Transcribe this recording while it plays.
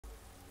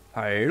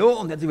Hallo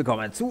und herzlich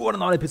willkommen zu einer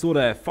neuen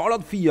Episode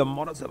Fallout 4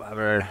 Modern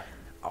Survival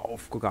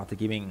auf Cogate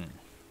Gaming.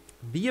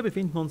 Wir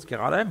befinden uns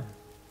gerade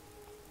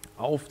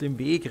auf dem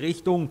Weg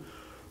Richtung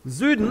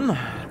Süden,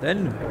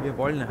 denn wir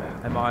wollen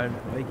einmal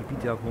neue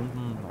Gebiete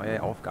erkunden,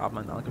 neue Aufgaben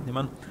in Angriff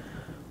nehmen.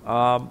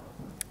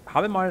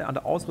 Habe mal an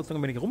der Ausrüstung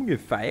ein wenig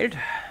rumgefeilt,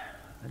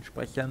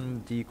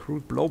 entsprechend die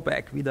Crude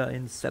Blowback wieder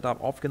ins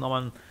Setup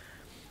aufgenommen,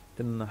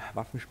 den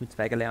Waffenschmied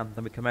 2 gelernt.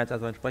 Damit können wir jetzt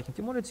also entsprechend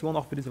die Munition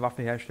auch für diese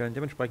Waffe herstellen.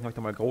 Dementsprechend habe ich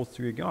da mal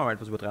großzügig, ja,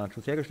 etwas über 300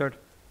 Schuss hergestellt.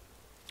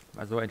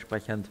 Also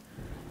entsprechend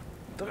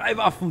 3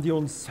 Waffen, die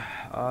uns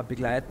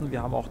begleiten.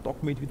 Wir haben auch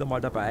Dogmeat wieder mal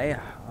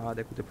dabei.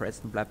 Der gute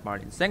Preston bleibt mal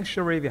in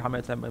Sanctuary. Wir haben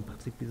jetzt im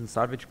Prinzip diesen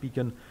Salvage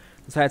Beacon.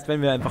 Das heißt,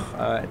 wenn wir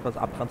einfach etwas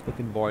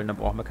abtransportieren wollen, dann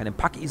brauchen wir keinen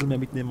Packesel mehr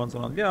mitnehmen,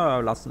 sondern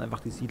wir lassen einfach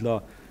die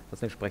Siedler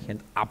das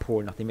entsprechend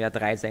abholen. Nachdem wir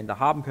 3 Sender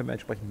haben, können wir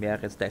entsprechend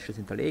mehrere Stashes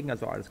hinterlegen,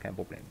 also alles kein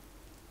Problem.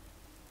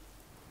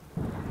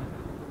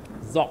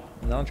 So,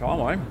 dann schauen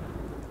wir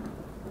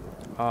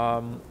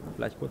mal.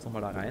 Vielleicht kurz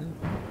nochmal da rein.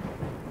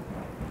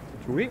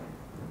 Chewie.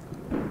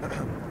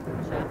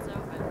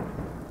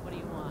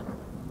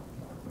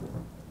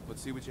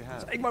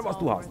 Zeig mal, was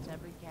du hast.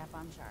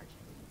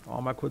 Schauen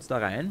wir mal kurz da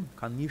rein.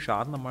 Kann nie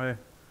schaden, einmal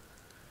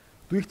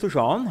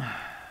durchzuschauen.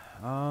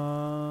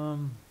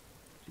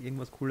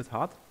 Irgendwas Cooles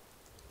hat.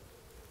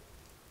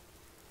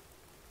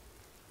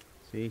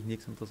 Sehe ich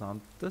nichts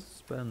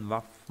Interessantes. Bei den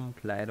Waffen,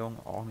 Kleidung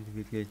auch nicht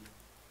wirklich.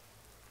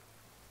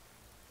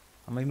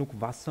 Haben wir genug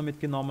Wasser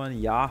mitgenommen?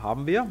 Ja,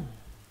 haben wir.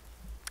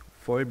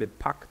 Voll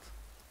bepackt.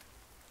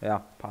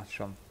 Ja, passt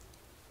schon.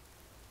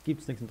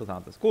 Gibt's nichts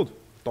Interessantes. Gut,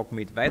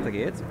 Dogmeat, weiter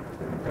geht's.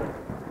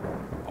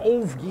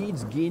 Auf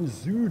geht's, gen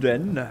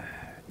Süden.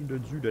 In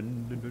den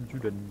Süden, in den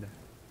Süden.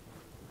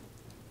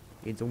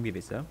 Ins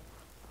Ungewisse.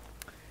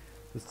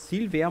 Das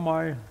Ziel wäre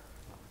mal,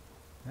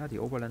 ja, die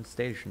Overland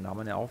Station. Da haben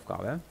wir eine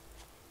Aufgabe.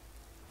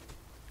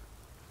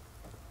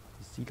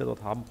 Die Siedler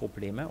dort haben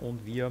Probleme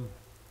und wir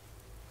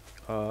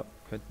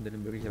könnten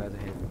denen möglicherweise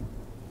helfen.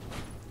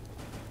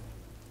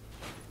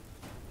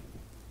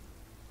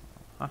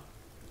 Aha,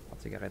 hat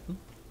Zigaretten.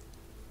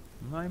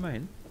 Na,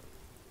 immerhin.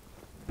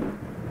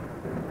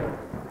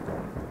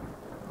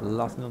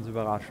 Lassen wir uns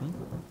überraschen.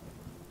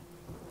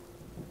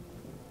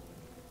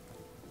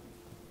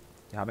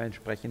 Wir haben ja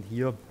entsprechend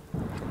hier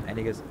schon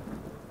einiges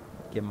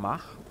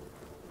gemacht.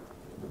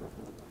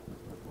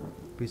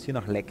 Bis hier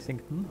nach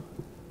Lexington.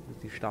 Das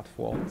ist die Stadt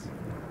vor uns.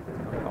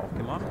 Das haben wir auch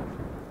gemacht.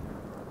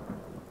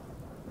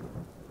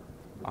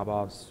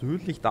 Aber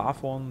südlich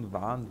davon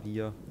waren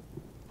wir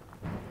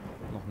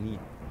noch nie.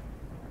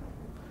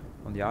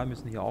 Und ja, wir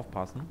müssen hier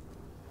aufpassen.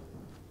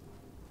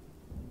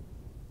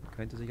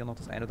 Könnte sich ja noch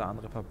das ein oder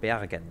andere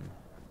verbergen.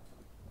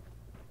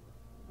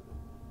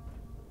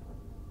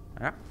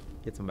 Ja,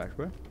 hier zum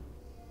Beispiel.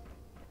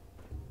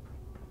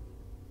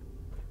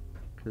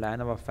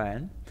 Klein, aber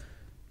fein.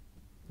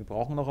 Wir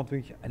brauchen noch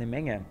natürlich eine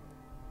Menge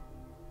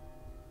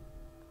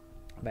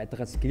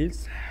weitere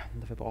Skills.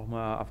 Und dafür brauchen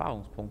wir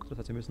Erfahrungspunkte. Das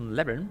heißt, wir müssen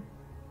leveln.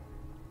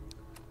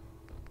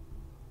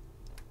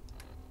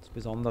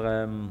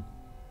 Besondere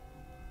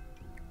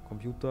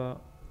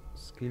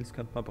Computer-Skills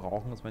könnte man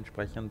brauchen, dass wir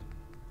entsprechend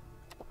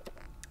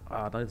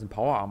dann jetzt einen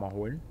Power Armor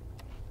holen,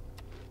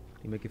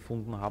 den wir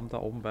gefunden haben da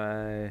oben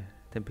bei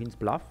Tempins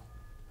Bluff.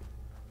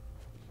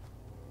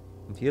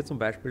 Und hier zum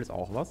Beispiel ist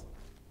auch was.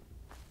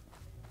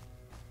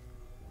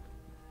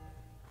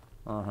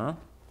 Aha.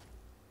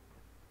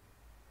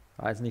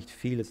 Da ist nicht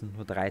viel, es sind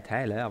nur 3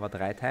 Teile, aber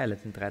 3 Teile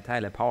sind 3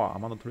 Teile. Power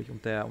Armor natürlich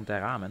und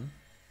der Rahmen.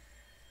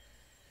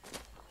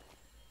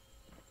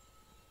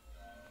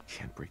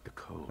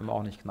 Können wir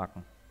auch nicht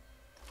knacken.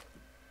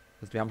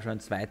 Das heißt, wir haben schon ein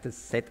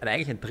zweites Set,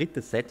 eigentlich ein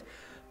drittes Set,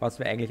 was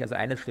wir eigentlich, also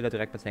eines steht ja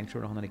direkt bei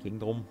Sanctuary noch in einer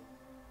Gegend rum.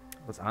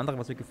 Das andere,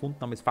 was wir gefunden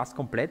haben, ist fast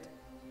komplett.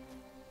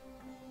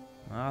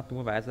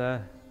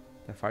 Dummerweise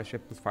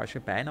das falsche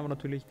Bein, aber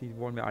natürlich, die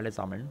wollen wir alle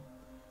sammeln.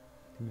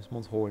 Die müssen wir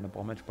uns holen, dann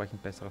brauchen wir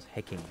entsprechend besseres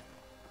Hacking.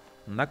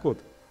 Na gut.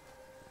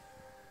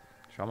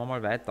 Schauen wir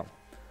mal weiter.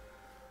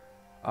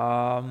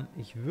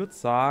 Ich würde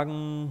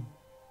sagen...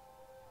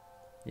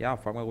 Ja,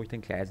 folgen wir ruhig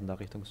den Gleisen da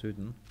Richtung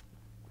Süden.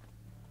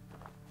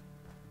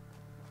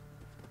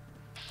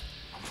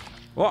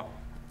 Oh!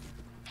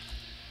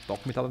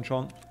 Dogmeat hat uns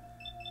schon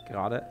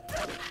gerade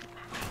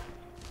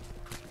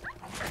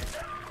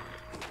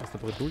aus der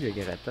Bredouille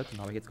gerettet. Den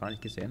habe ich jetzt gar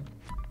nicht gesehen.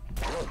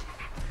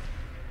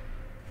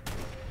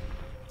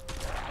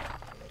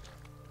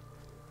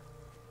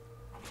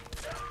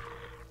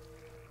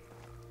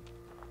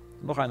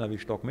 Noch einer wie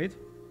Dogmeat.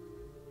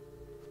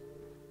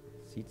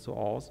 Sieht so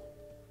aus.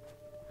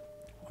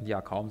 Und ja,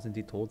 kaum sind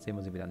die tot, sehen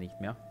wir sie wieder nicht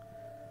mehr.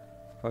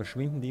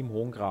 Verschwinden die im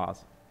hohen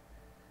Gras.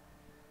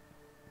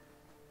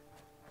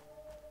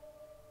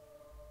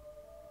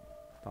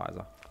 Da ist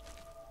er.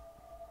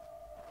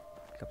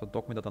 Ich glaube, der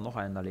Dogmeat hat da noch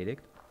einen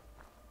erledigt.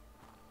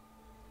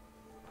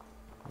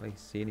 Aber ich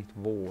sehe nicht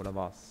wo oder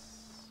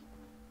was.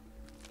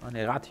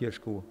 Eine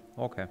Radhirschkuh.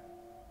 Okay.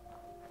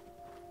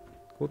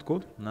 Gut,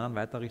 gut. Na, dann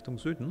weiter Richtung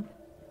Süden.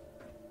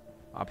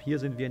 Ab hier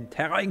sind wir in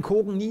Terra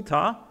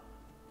Incognita.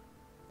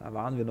 Da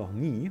waren wir noch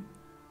nie.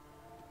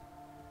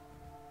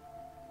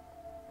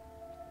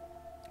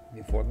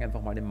 Wir folgen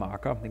einfach mal dem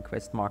Marker, den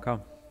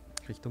Questmarker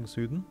Richtung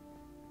Süden.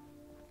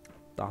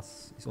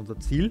 Das ist unser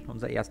Ziel,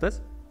 unser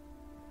erstes.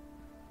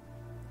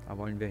 Da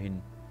wollen wir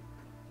hin.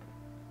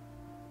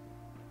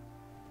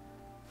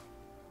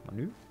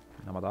 Menü,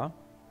 den haben wir da.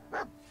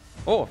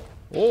 Oh!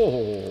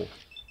 Oh!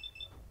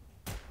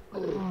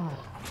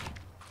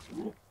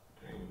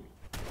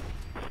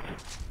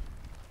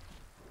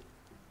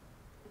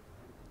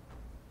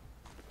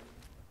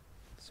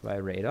 Zwei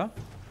Raider.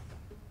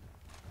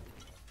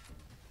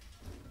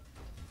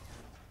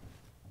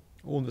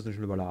 Und wir sind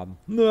schon überladen.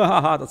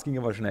 Das ging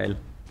aber schnell.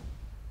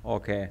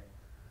 Okay.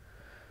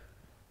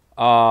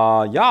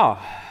 Ja.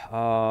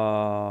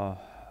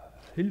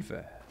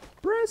 Hilfe.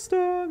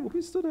 Preston, wo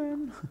bist du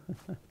denn?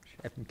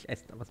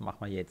 Scheibenkleister, was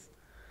machen wir jetzt?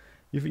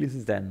 Wie viel ist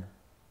es denn?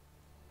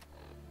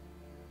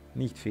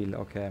 Nicht viel,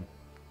 okay.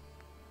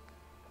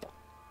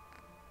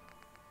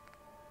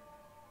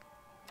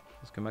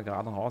 Das können wir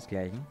gerade noch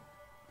ausgleichen.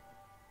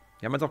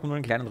 Wir haben jetzt auch nur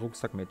einen kleinen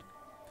Rucksack mit.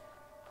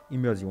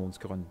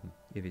 Immersionsgründen,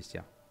 ihr wisst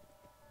ja.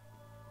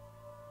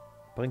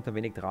 Bringt ein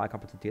wenig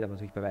Tragkapazität, aber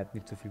natürlich bei weitem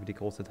nicht so viel wie die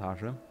große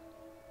Etage.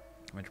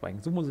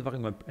 Entsprechend suchen wir uns einfach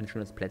immer ein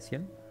schönes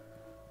Plätzchen,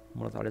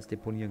 wo wir das alles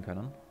deponieren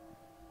können.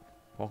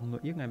 Brauchen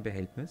nur irgendein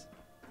Behältnis.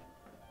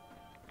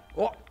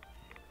 Oh!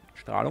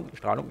 Strahlung,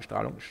 Strahlung,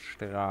 Strahlung,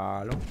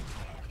 Strahlung.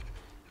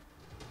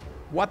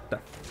 What the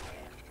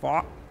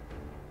fuck?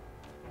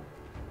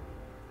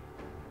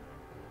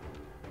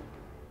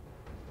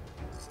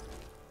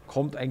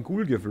 Kommt ein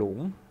Ghoul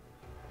geflogen.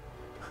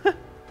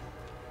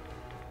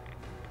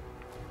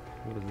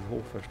 Oh, das ist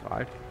hoch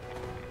verstrahlt.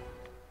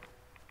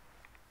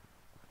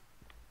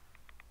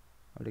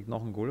 Da liegt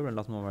noch ein Ghoul, dann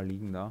lassen wir mal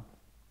liegen da.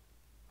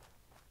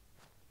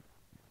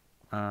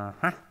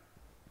 Aha.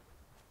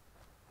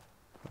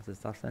 Was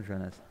ist das denn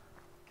Schönes?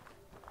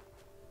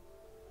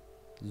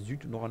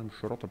 Sieht noch an einem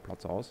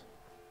Schrotterplatz aus.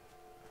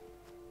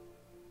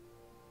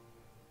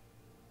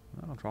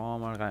 Ja, dann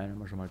schauen wir mal rein, wenn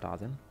wir schon mal da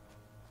sind.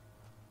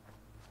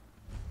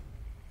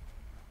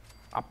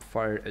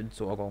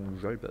 Abfallentsorgung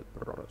Jölbe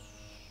Brothers.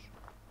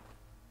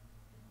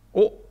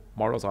 Oh,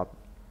 mal was raten.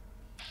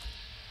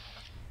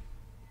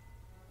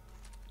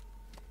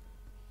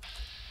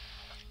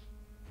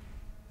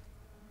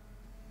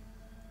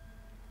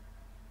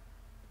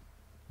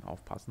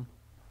 Aufpassen.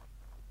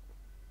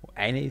 Wo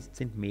eine ist,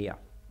 sind mehr.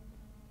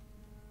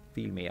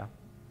 Viel mehr.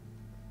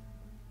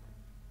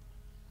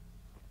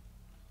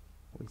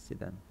 Wo ist sie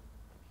denn?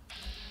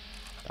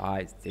 Da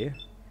ist sie.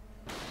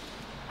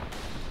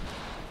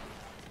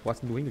 Wo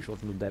hast denn du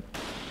hingeschossen, du Depp?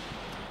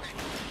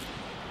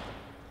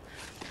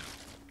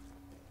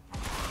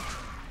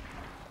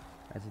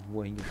 Ich weiß nicht,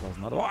 wo er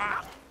hingeschossen hat. Oh!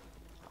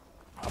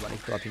 Aber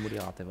nicht dort, wo die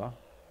Rate war.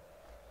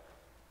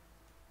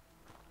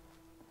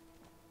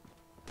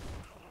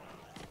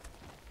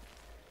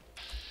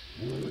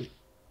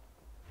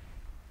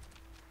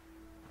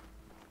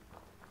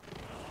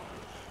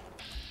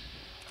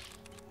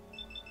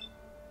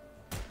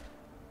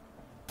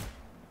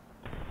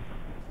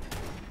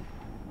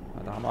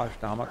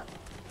 Da haben wir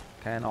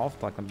keinen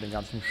Auftrag mit dem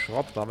ganzen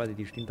Schrott da, weil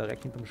die stehen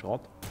direkt hinterm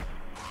Schrott.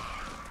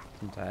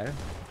 Zum Teil.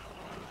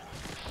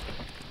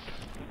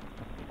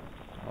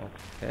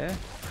 Okay.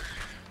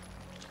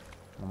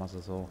 Machen wir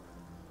es so.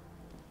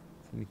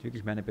 Das ist nicht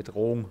wirklich meine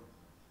Bedrohung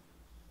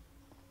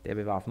der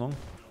Bewaffnung.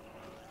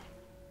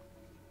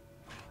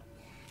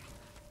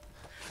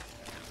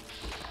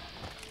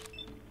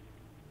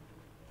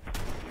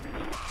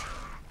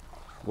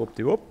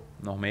 Wuppdiwupp.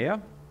 Noch mehr.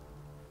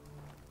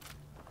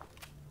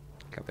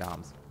 Ich glaube, wir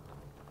haben es.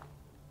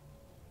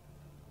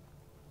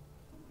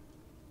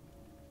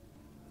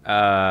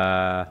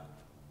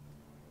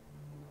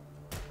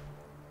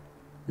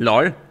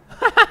 LOL.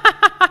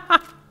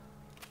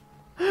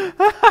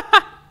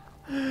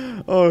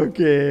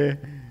 Okay.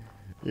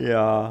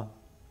 Ja.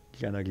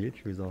 Kleiner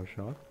Glitch, wie es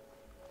ausschaut.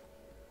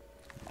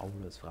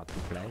 Maules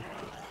Rattenfleisch.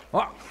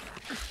 Oh!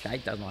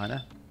 Gleich, da ist noch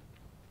eine.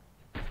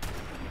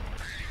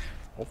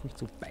 Auf mich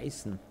zu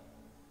beißen.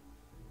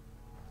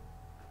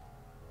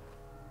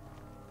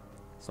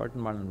 Sollten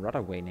mal einen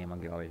Rudderway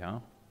nehmen, glaube ich,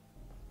 ja.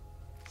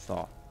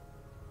 So.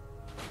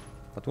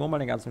 Da tun wir mal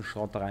den ganzen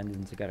Schrott rein,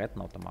 diesen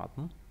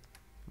Zigarettenautomaten.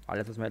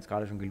 Alles, was wir jetzt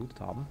gerade schon gelootet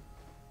haben.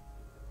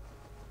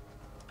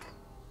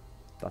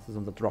 Das ist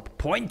unser Drop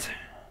Point.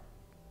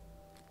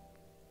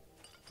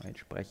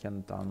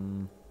 Entsprechend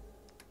dann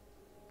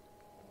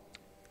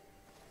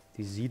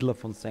die Siedler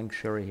von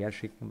Sanctuary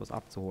herschicken, um was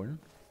abzuholen.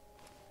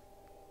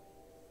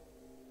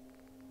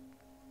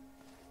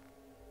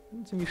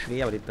 Ziemlich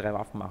schwer, aber die 3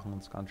 Waffen machen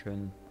uns ganz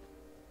schön,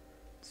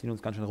 ziehen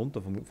uns ganz schön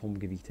runter vom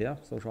Gewicht her.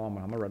 So, schauen wir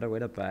mal, haben wir Rudderway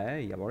dabei?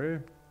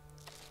 Jawohl.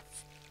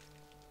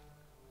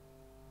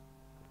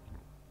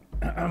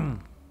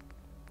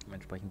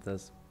 Entsprechend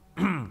das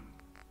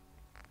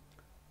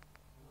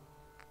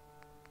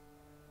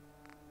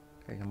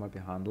gleich einmal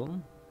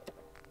behandeln.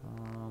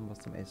 Was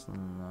zum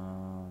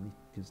Essen?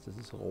 Nicht, das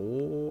ist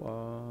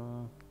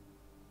roh.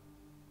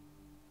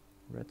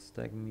 Red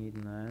Stag Meat,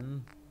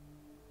 nein.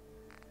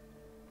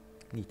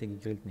 Nicht den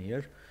gegrillten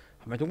Hirsch.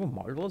 Haben wir irgendwo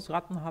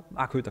Maulwurfsratten hatten?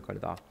 Ah, Köterkalle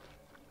da.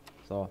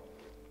 So.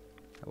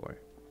 Jawohl.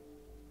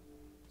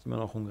 Sind wir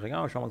noch hungrig?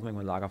 Aber schauen wir uns mal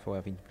irgendwann ein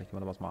Lagerfeuer finden. Vielleicht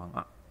können wir da was machen.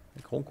 Ah,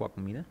 eine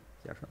Kronkorkenmine.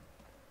 Sehr schön.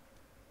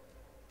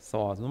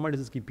 So, also nur mal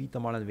dieses Gebiet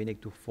einmal ein wenig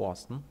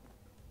durchforsten.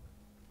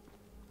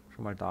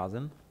 Schon mal da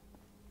sind.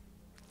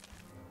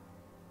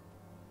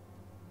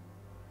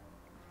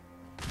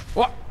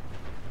 Oh!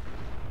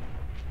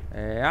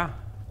 Ja,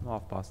 mal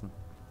aufpassen.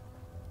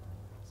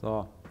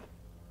 So.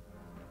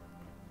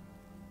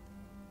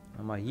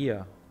 Haben wir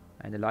hier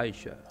eine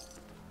Leiche.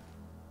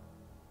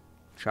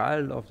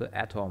 Child of the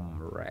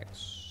Atom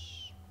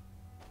Rex.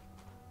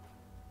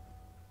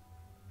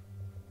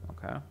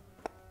 Okay.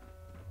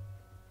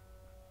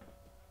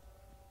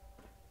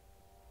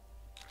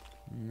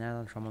 Na,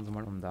 dann schauen wir uns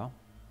mal um da.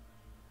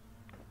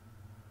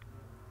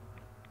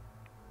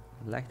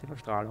 Leichte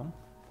Verstrahlung.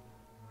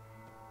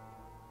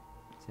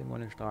 Ist irgendwo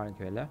eine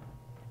Strahlenquelle.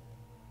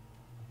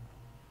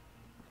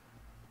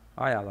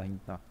 Ah ja, da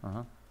hinten.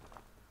 Aha.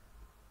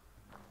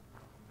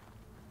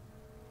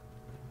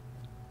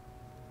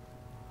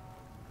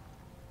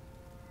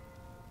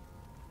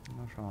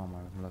 Na, schauen wir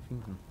mal, was wir da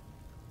finden.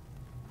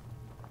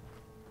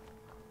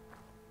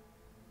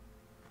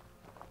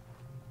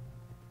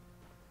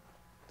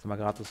 Jetzt haben wir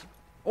gerade das...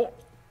 Oh!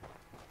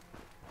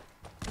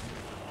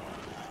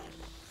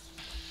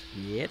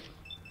 Jetzt.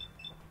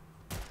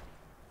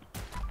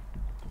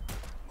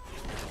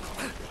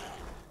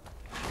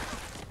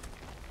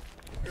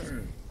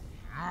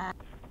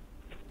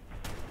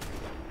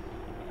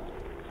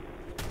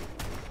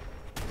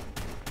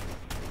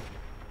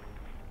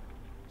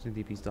 Sind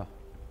die Biester?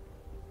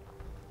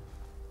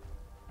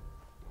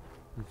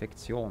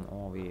 Infektion,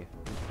 oh weh.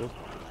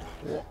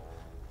 Oh.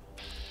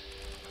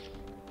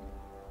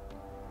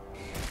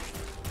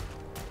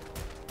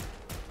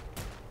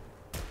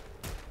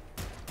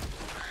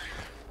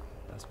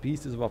 Das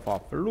Biest ist aber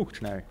verflucht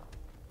schnell.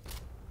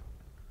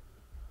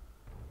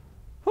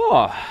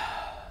 Oh.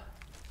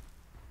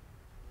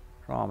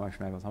 Schauen wir mal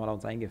schnell, was haben wir da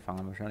uns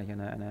eingefangen? Wahrscheinlich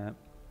eine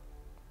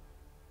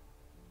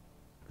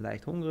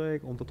leicht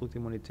hungrig, unterdrückte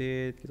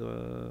Immunität,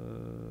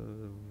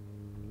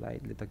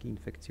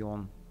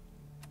 Lethargieinfektion.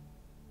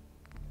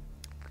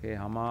 Okay,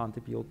 haben wir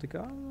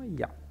Antibiotika?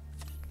 Ja.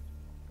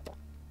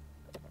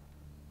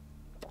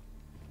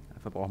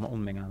 Dafür brauchen wir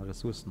Unmengen an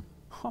Ressourcen.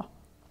 Ha.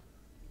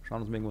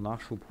 Schauen, dass wir irgendwo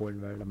Nachschub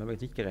holen, weil damit habe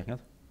ich nicht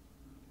gerechnet.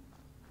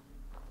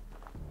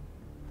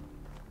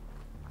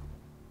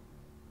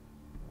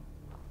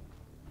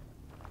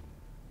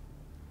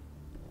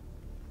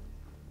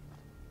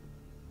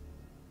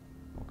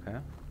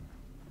 Okay.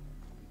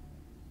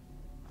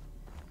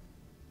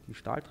 Die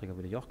Stahlträger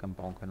würde ich auch gerne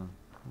bauen können.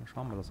 Mal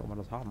schauen wir, ob wir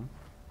das haben.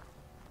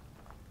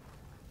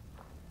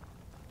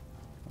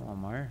 Schauen wir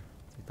mal,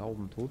 was sich da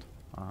oben tut.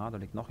 Aha, da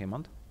liegt noch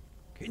jemand.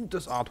 Kind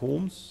des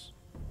Atoms.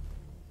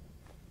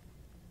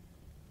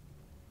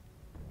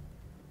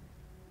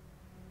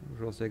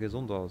 Schaut sehr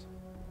gesund aus.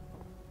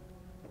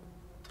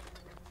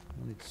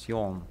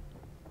 Munition.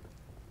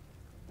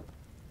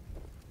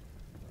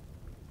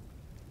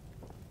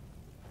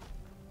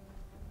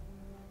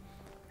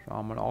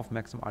 Schauen wir mal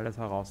aufmerksam alles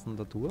heraus und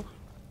da durch.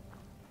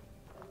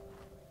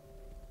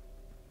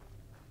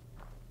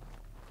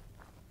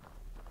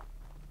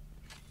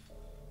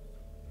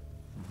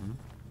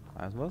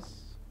 Da ist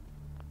was.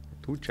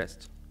 Tool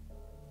Chest.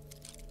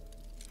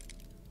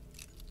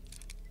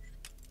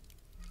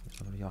 Das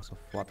kann ich auch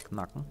sofort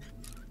knacken.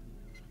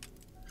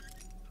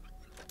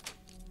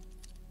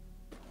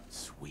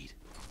 Sweet.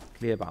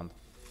 Klebeband.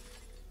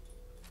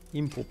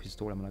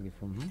 Impro-Pistole haben wir da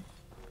gefunden.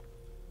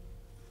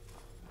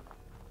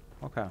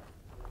 Okay.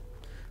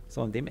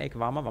 So, in dem Eck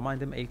waren wir in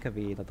dem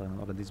LKW da drin,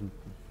 oder in diesem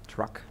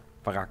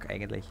Truck-Wrack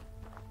eigentlich.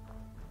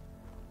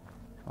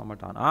 Schauen wir mal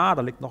da an. Ah,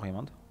 da liegt noch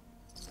jemand.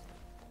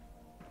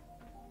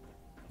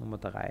 Nummer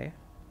 3.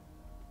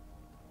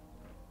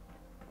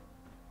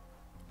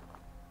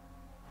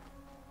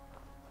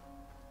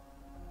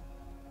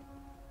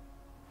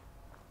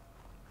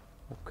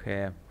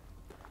 Okay.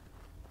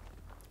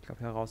 Ich glaube,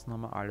 hier draußen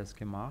haben wir alles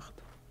gemacht.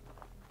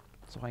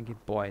 Das ist auch ein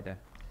Gebäude.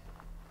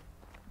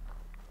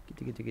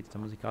 Geht. Da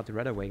muss ich gerade die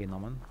Red Away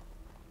genommen.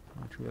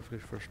 Und schon wieder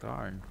frisch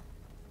verstrahlen.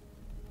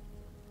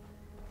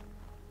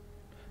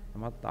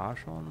 Haben wir da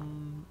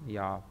schon...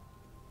 Ja.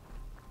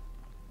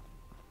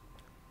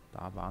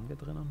 Da waren wir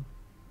drinnen.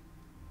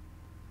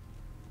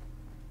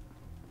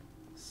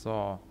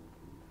 So.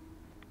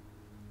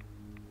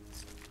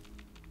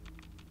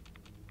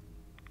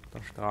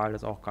 Der Strahl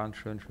ist auch ganz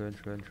schön.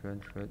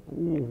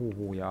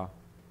 Ja.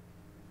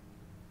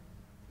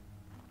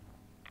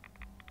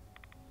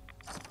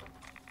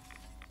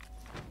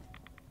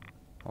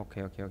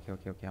 Okay.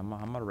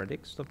 Haben wir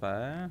Relics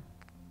dabei?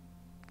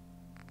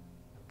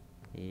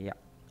 Ja.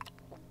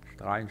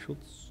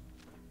 Strahlenschutz.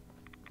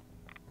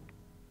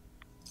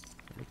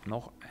 Da liegt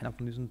noch einer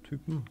von diesen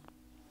Typen.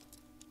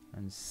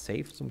 Ein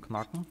Safe zum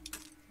Knacken.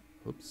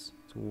 Ups,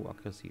 zu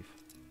aggressiv.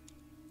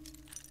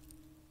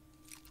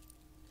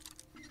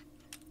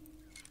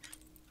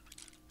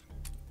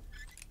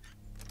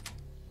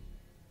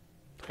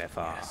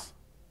 Treffer. Yes.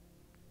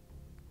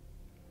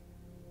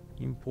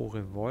 Impro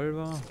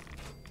Revolver.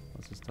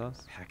 Was ist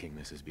das? Hacking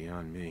this is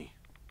beyond me.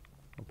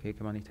 Okay,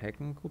 kann man nicht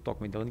hacken. Gut,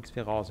 Doc, mit nichts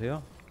mehr raus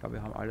hier. Ich glaube,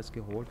 wir haben alles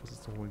geholt, was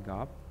es zu holen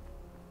gab.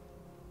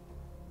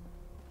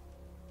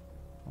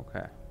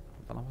 Okay.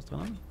 Und da noch was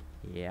drinnen?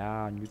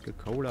 Ja, Nuka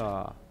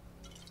Cola.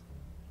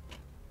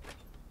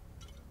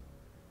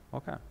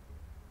 Okay.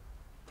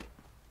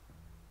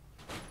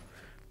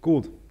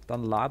 Gut,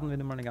 dann laden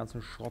wir mal den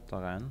ganzen Schrott da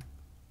rein.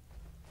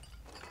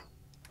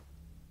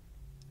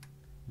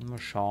 Mal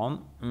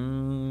schauen.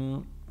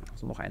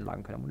 Also noch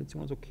einlagen können.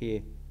 Munition ist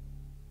okay.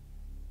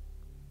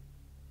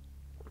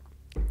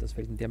 Das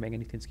fällt in der Menge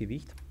nicht ins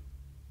Gewicht.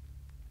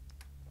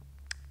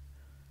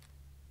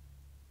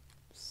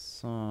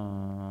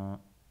 So.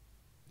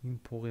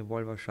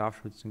 Impo-Revolver,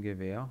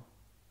 Scharfschützengewehr.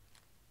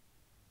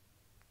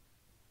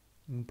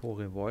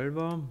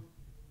 Impo-Revolver.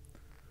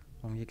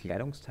 Haben hier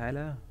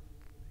Kleidungsteile.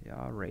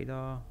 Ja,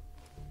 Radar.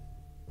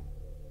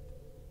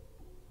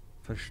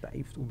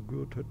 Versteift,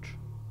 umgürtet.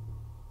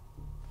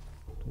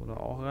 Tun wir da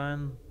auch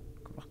rein.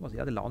 Macht was?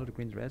 Ja, die Laune der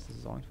Green Dress, das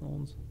ist auch nicht von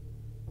uns.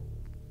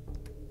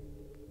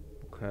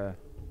 Okay.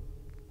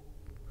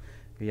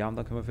 Ja, und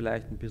dann können wir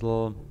vielleicht ein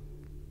bisschen...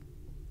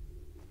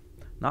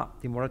 Na,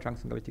 die Moral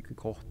Junks sind, glaube ich, die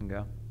gekochten,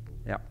 gell?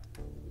 Ja.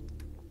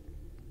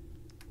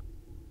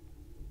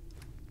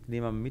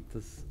 Nehmen wir mit,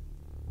 das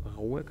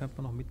Rohe könnte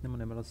man noch mitnehmen,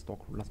 nehmen wir das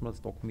Stock, lassen wir das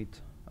Stock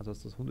mit. Also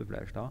ist das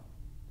Hundefleisch da.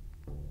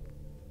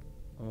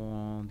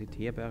 Und die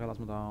Teerbeere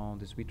lassen wir da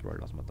und die Sweet Roll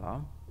lassen wir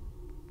da.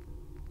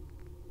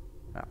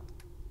 Ja.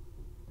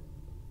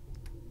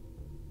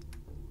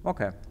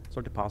 Okay,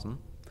 sollte passen.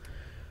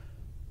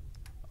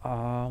 Und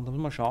dann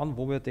müssen wir schauen,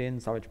 wo wir den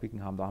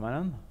Savage-Picken haben. Da haben wir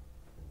einen.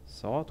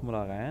 So, tun wir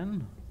da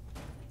rein.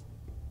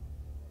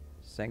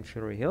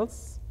 Sanctuary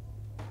Hills.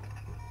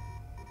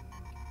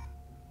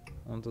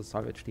 Und das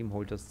Salvage-Team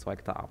holt das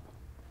Zeug da ab.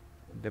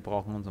 Wir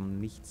brauchen uns um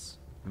nichts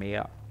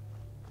mehr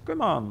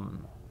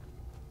kümmern.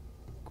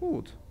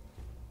 Gut.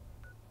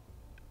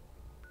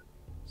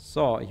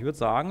 So, ich würde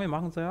sagen, wir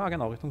machen uns ja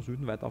genau Richtung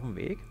Süden weiter auf dem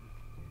Weg.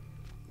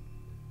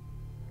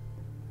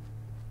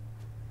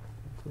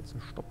 Kurz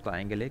einen Stopp da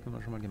eingelegt, wenn wir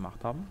das schon mal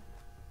gemacht haben.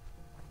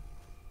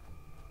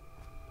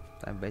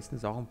 Da im Westen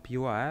ist auch ein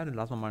POI, den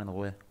lassen wir mal in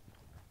Ruhe.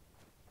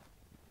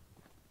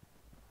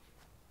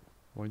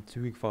 Wollen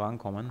zügig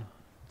vorankommen.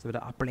 Jetzt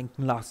wieder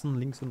ablenken lassen,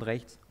 links und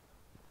rechts.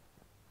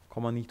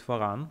 Kommen wir nicht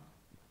voran.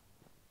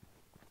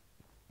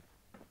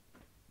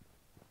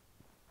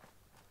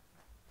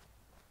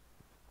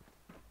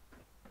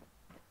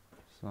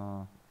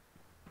 So.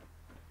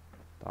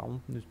 Da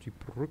unten ist die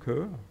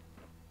Brücke.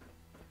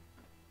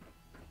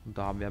 Und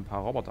da haben wir ein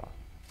paar Roboter.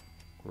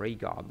 Grey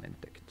Garden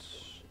entdeckt.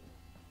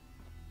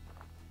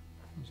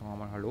 Sagen wir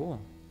mal Hallo.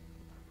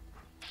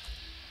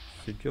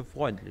 Sind ja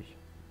freundlich.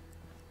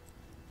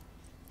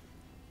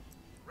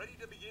 Ready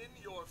to begin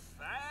your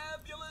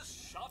fabulous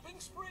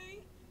shopping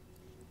spree?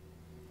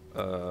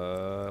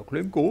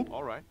 Klingt gut.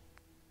 All right.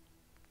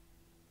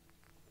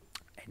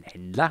 Ein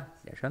Händler,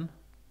 sehr schön.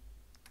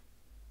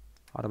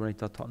 Hat aber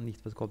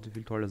nicht was Gott, wie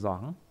viele tolle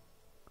Sachen.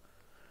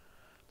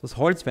 Das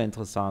Holz wäre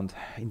interessant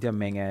in der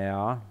Menge,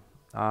 ja.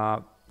 Ich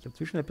habe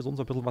zwischen den Episoden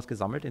so ein bisschen was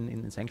gesammelt,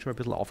 in Sanctuary ein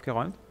bisschen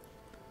aufgeräumt.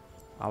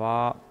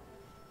 Aber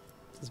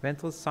das wäre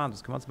interessant,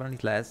 das können wir uns zwar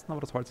nicht leisten,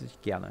 aber das Holz hätte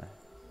ich gerne.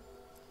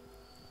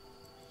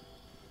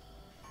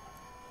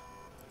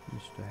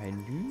 Mr.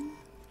 Handy.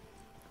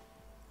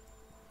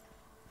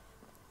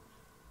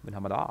 Wen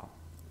haben wir da?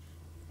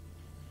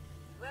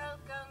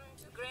 Welcome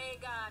to Grey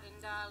Garden,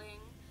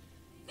 darling.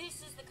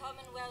 This is the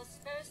Commonwealth's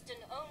first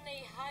and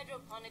only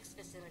hydroponics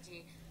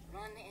facility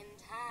run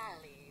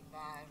entirely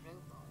by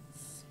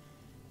robots.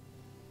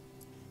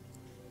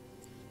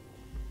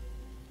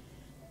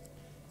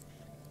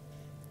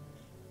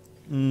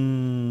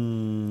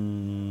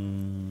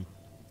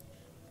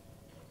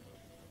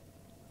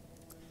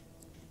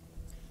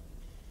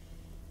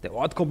 Der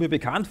Ort kommt mir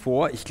bekannt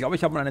vor. Ich glaube,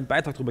 ich habe mal einen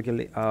Beitrag darüber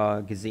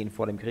gesehen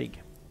vor dem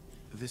Krieg.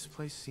 This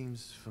place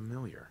seems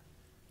familiar.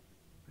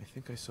 I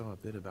think I saw a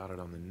bit about it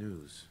on the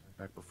news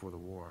back before the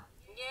war.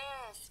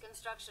 Yes,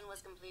 construction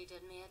was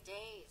completed mere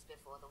days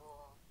before the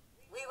war.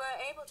 We were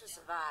able to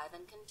survive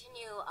and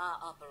continue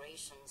our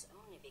operations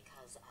only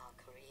because our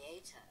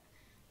creator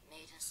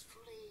made us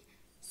fully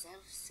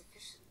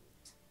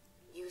self-sufficient.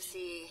 You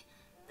see,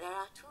 there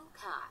are two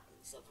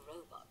kinds of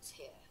robots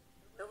here.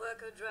 The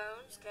worker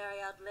drones carry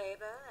out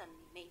labor and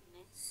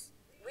maintenance.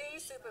 We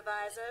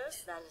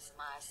supervisors, that is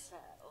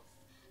myself,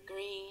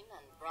 green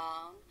and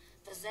brown,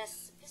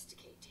 possess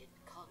sophisticated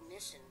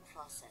cognition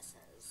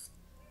processors.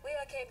 We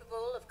are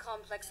capable of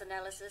complex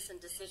analysis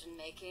and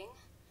decision-making,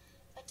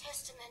 a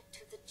testament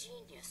to the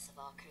genius of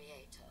our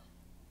creator,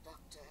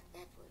 Dr.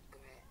 Edward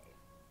Gray.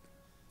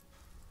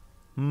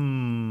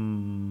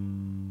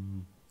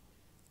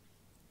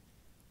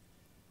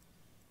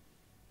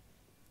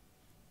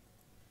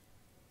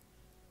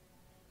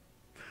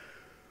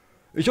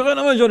 Ich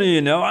erinnere mich an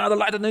ihn. Er war einer der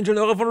leitenden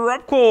Ingenieure von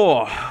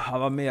Robco.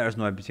 Aber mehr als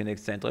nur ein bisschen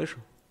exzentrisch.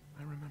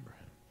 I remember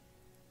him.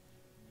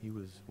 He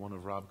was one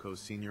of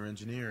Robco's senior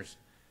engineers,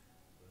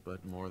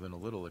 but more than a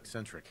little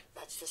eccentric.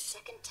 That's the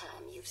second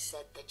time you've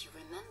said that you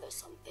remember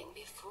something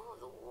before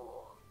the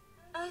war.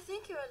 I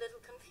think you're a little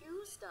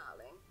confused,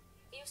 darling.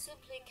 You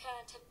simply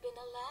can't have been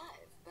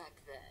alive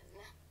back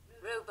then.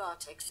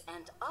 Robotics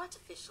and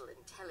artificial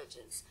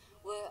intelligence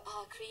were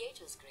our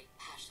creator's great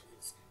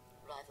passions,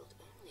 rivaled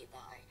only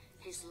by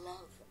his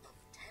love of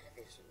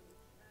television.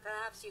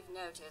 Perhaps you've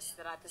noticed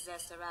that I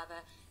possessed a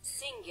rather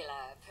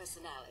singular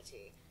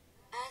personality,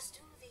 as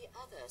do the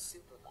other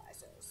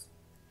supervisors.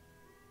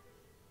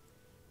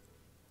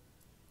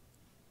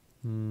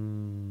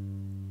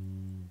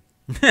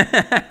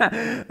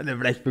 Eine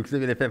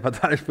Blechbüchse, wie der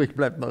Fatale spricht,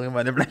 bleibt noch immer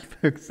eine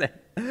Blechbüchse.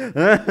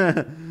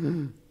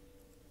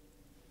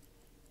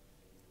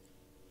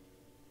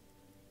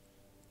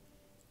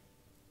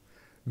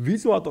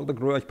 Wieso hat Dr.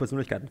 Gray euch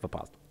Persönlichkeiten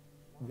verpasst?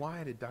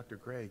 Why did Dr.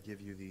 Gray give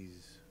you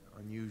these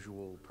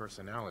unusual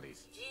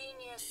personalities?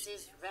 Genius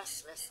is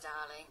restless,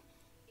 darling.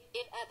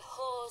 It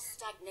abhors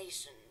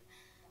stagnation.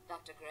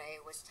 Dr. Gray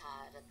was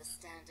tired of the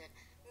standard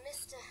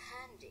Mr.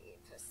 Handy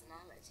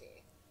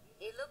personality.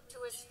 He looked to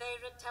his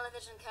favorite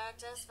television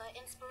characters for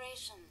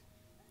inspiration,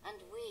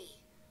 and we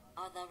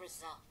are the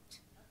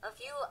result. A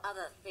few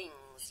other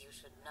things you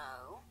should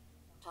know.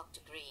 Talk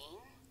to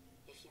Green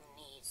if you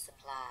need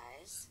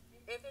supplies.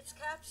 If it's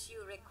caps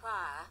you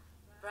require,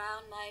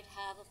 Brown might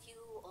have a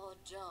few odd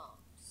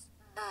jobs.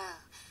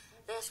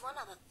 There's one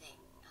other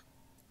thing.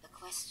 The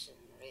question,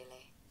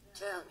 really.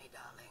 Tell me,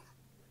 darling,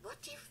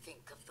 what do you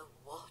think of the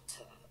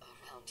water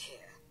around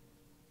here?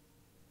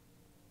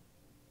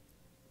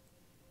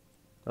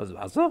 Das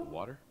Wasser?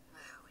 Water?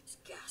 Oh, it's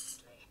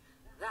ghastly.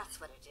 That's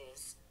what it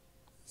is.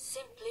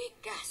 Simply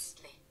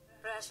ghastly.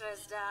 Pressure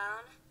is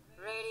down.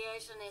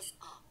 Radiation is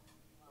up.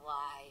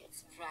 Why,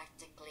 it's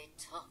practically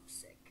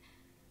toxic.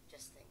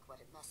 Just think what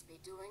it must be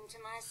doing to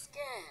my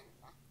skin.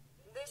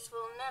 This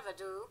will never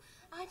do.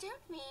 I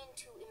don't mean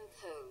to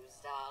impose,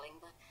 darling,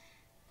 but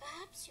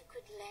perhaps you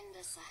could lend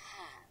us a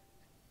hand.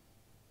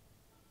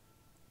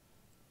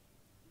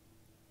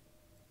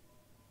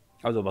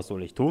 Also, was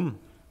soll ich tun?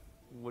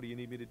 What do you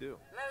need me to do?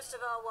 Most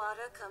of our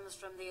water comes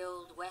from the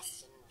old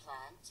Western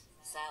plant,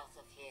 south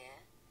of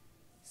here.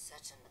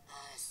 Such an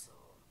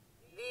eyesore.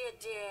 Be a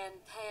dear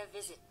and pay a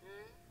visit,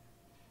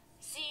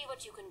 See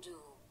what you can do.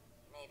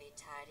 Maybe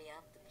tidy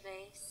up the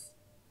place.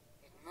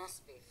 It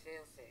must be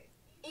filthy.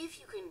 If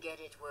you can get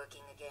it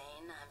working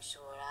again, I'm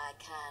sure I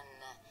can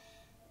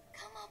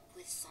come up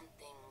with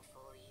something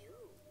for you.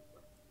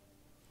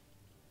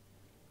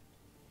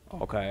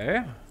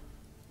 Okay.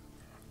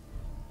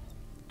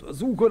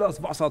 Untersuche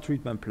das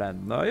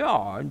Wassertreatment-Plant.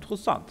 Naja,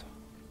 interessant.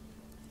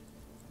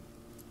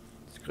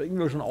 Jetzt kriegen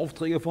wir schon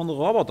Aufträge von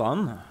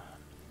Robotern.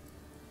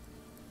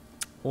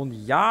 Und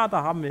ja,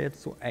 da haben wir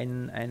jetzt so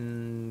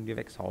ein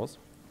Gewächshaus.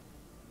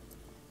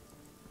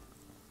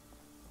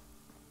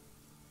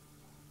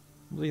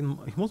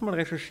 Ich muss mal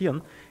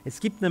recherchieren. Es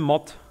gibt einen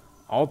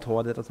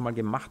Mod-Autor, der das mal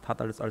gemacht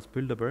hat als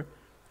Buildable.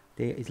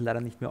 Der ist leider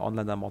nicht mehr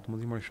online, der Mod.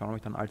 Muss ich mal schauen, ob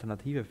ich da eine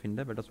Alternative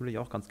finde, weil das würde ich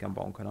auch ganz gern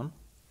bauen können.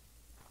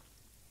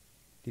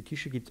 Die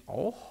Tische gibt es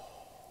auch.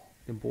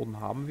 Den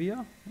Boden haben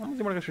wir. Da muss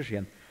ich mal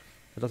recherchieren.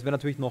 Das wäre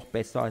natürlich noch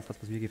besser als das,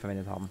 was wir hier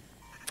verwendet haben.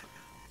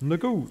 Na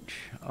gut.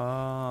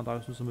 Da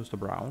ist unser Mr.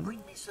 Brown.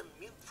 Bring me some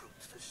mute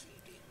fruits for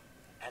seeding,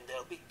 and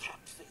there'll be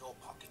caps for your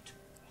pocket.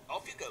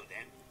 Off you go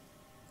then.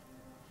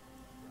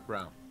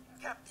 Brown.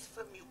 Caps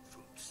for mute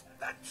fruits.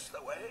 That's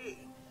the way.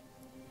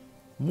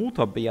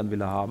 Mutterbeeren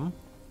will er haben.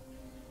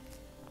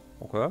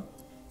 Okay.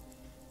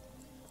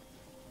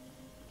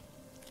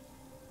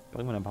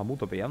 Bringen wir ein paar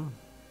Mutterbeeren.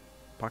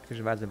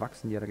 Praktischerweise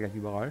wachsen die ja gleich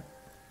überall.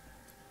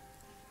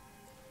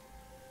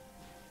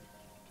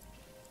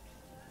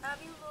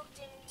 Have you looked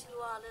into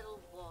our little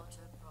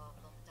water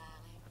problem,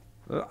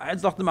 darling?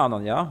 Eins nach dem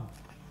anderen, ja.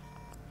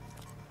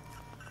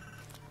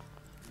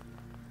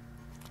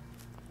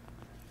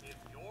 If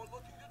you're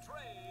looking to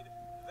trade,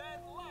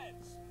 then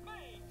let's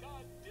make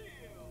a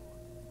deal.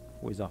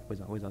 Wo ist er? Wo ist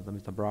er? Wo ist er? Der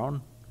Mr.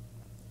 Brown.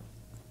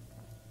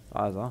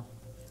 Da ist er.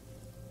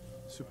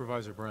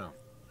 Supervisor Brown.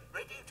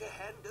 Ready to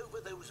hand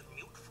over those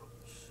mute fruits.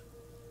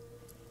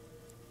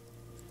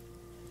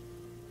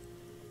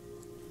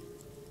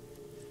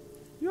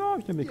 Ja,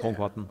 ich nehme die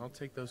Kronkorten. I'll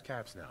take those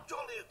caps now.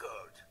 Jolly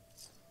good.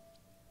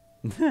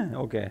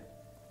 Okay.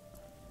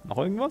 Noch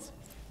irgendwas?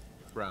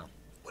 Brown.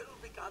 Well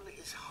begun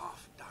is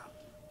half done.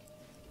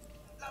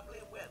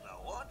 Lovely weather,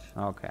 what?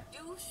 Okay.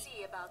 Do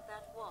see about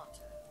that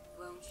water,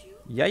 won't you?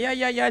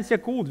 Ja, ist ja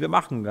gut. Wir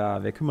machen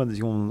da. Wir kümmern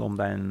sich um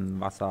dein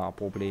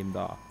Wasserproblem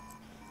da.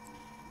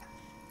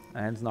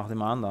 Eins nach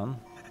dem anderen.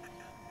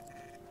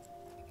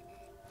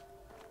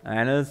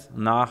 Eines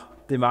nach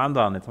dem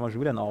anderen. Jetzt haben wir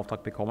schon wieder einen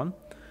Auftrag bekommen.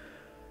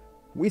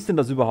 Wo ist denn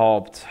das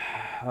überhaupt?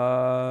 Sehen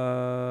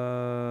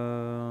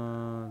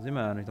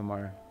wir ja nicht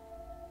einmal.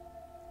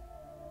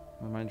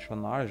 Mal ins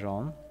Journal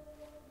schauen.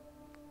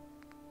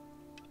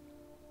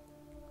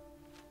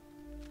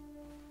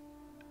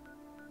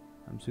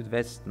 Am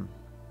Südwesten.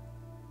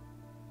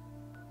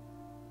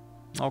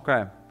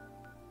 Okay.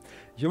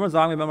 Ich würde mal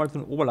sagen, wir werden mal zu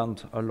den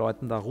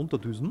Oberlandleuten da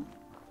runterdüsen.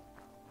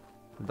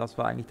 Und das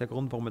war eigentlich der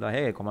Grund, warum wir da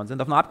hergekommen sind.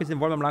 Davon abgesehen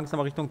wollen wir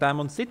langsam Richtung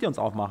Diamond City uns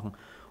aufmachen.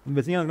 Und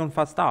wir sind ja schon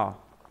fast da.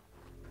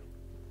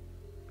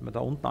 Wenn wir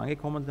da unten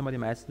angekommen sind, haben wir die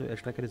meiste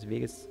Strecke des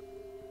Weges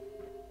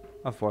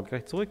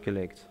erfolgreich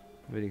zurückgelegt,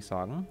 würde ich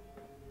sagen.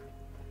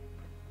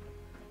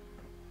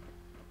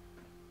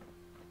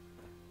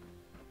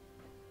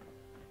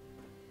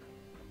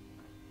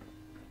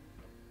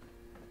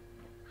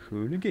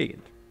 Schöne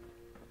Gegend.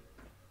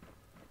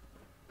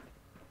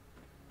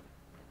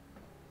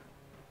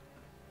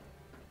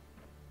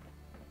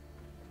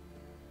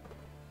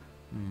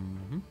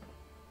 Mhm.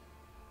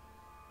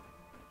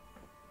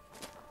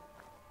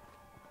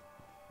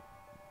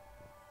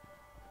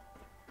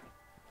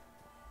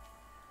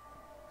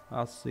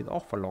 Das sieht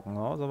auch verlockend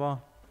aus,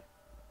 aber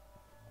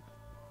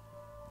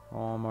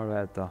schauen wir mal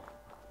weiter.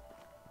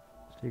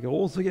 Das ist die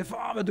große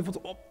Gefahr, wir dürfen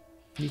uns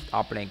nicht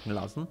ablenken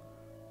lassen.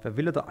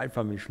 Verwilderter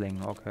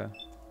Alpha-Mischling, okay.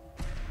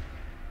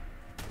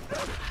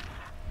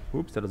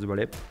 Ups, der hat das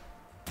überlebt.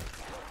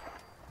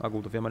 Na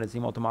gut, dafür haben wir jetzt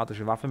immer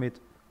automatische Waffe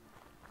mit.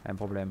 Kein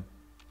Problem.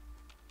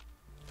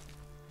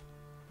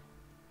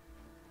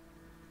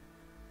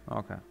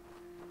 Okay.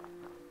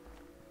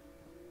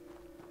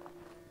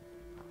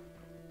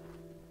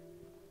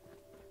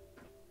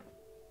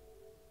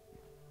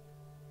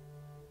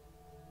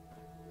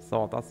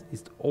 So, das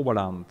ist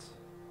Oberland.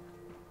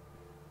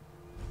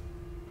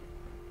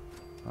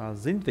 Da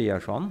sind wir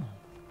ja schon.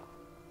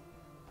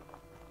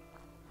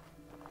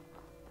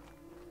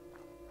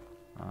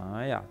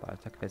 Ah ja, da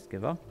ist der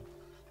Questgeber.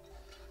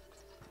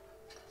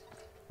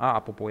 Ah,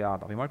 apropos, ja,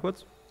 darf ich mal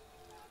kurz?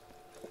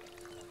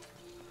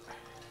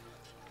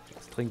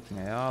 Was trinken,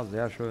 ja,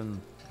 sehr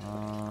schön.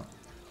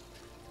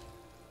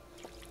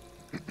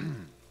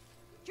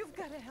 You've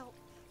got to help.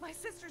 My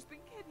sister's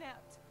been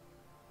kidnapped.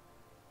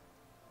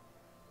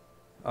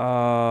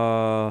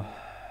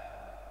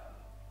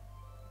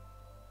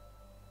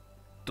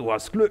 Du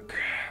hast Glück.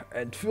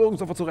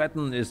 Entführungsopfer zu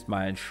retten ist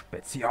mein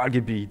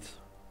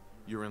Spezialgebiet.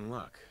 You're in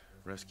luck.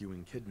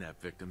 Rescuing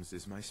kidnapped victims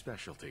is my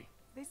specialty.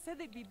 They said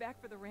they'd be back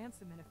for the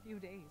ransom in a few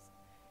days.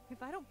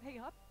 If I don't pay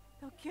up,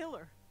 they'll kill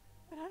her.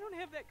 But I don't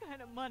have that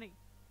kind of money.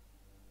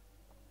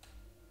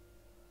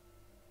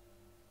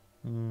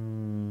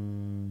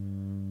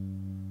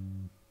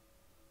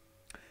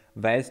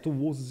 Weißt du,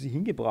 wo sie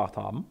hingebracht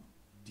haben?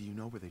 Do you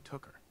know where they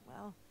took her?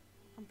 Well,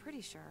 I'm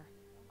pretty sure.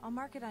 I'll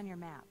mark it on your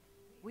map.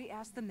 We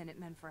asked the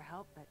Minutemen for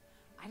help, but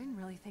I didn't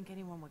really think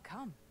anyone would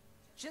come.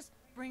 Just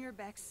bring her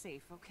back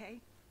safe, okay?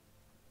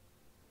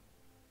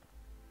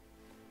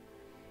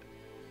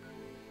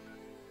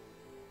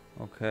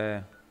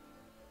 Okay.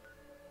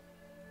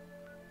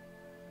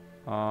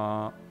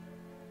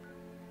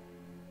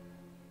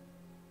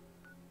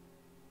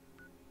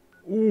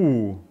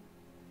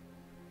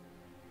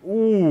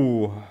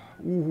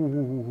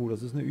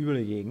 Das ist eine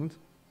üble Gegend.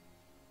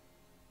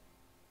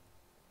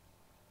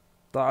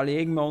 Da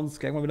legen wir uns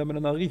gleich mal wieder mit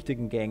einer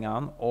richtigen Gang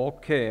an.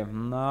 Okay,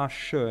 na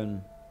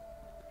schön.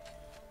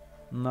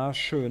 Na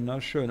schön, na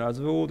schön.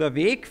 Also der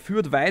Weg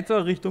führt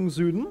weiter Richtung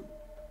Süden.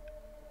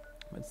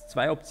 Jetzt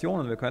zwei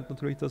Optionen. Wir könnten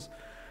natürlich das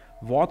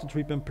Water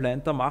Treatment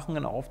Plant da machen,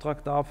 einen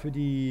Auftrag da für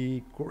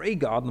die Grey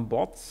Garden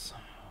Bots.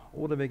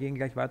 Oder wir gehen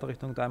gleich weiter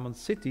Richtung Diamond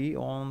City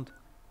und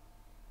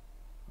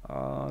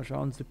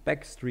schauen uns die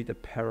Backstreet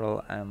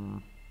Apparel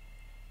an.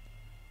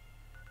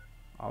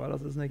 Aber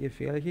das ist eine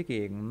gefährliche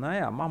Gegend.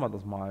 Naja, machen wir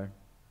das mal.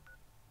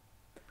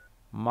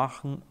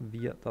 Machen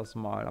wir das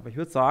mal. Aber ich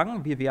würde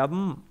sagen, wir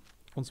werden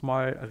uns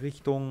mal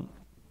Richtung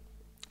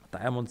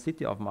Diamond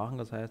City aufmachen.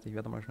 Das heißt, ich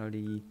werde mal schnell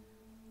die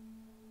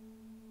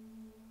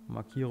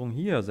Markierung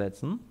hier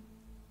setzen,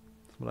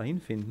 dass wir da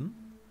hinfinden.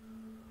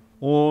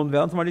 Und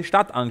werden uns mal die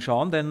Stadt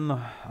anschauen, denn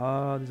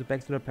diese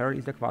Backstreet Apparel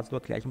ist ja quasi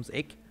dort gleich ums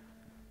Eck.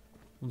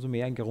 Umso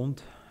mehr ein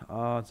Grund,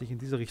 sich in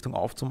diese Richtung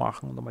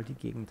aufzumachen und einmal die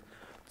Gegend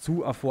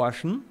zu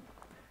erforschen.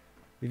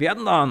 Wir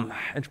werden dann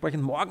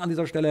entsprechend morgen an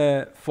dieser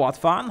Stelle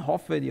fortfahren.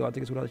 Hoffe, die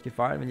heutige Episode hat euch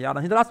gefallen. Wenn ja,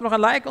 dann hinterlasst mir noch ein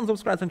Like und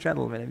subscribe den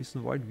Channel, wenn ihr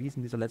wissen wollt, wie es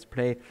in dieser Let's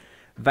Play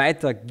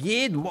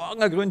weitergeht. Morgen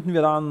ergründen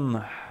wir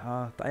dann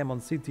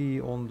Diamond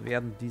City und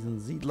werden diesen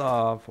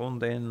Siedler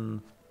von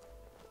den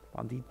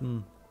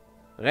Banditen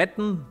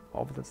retten.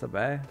 Hoffe, jetzt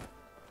dabei.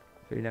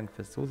 Vielen Dank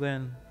fürs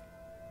Zusehen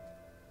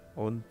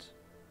und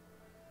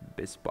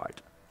bis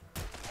bald.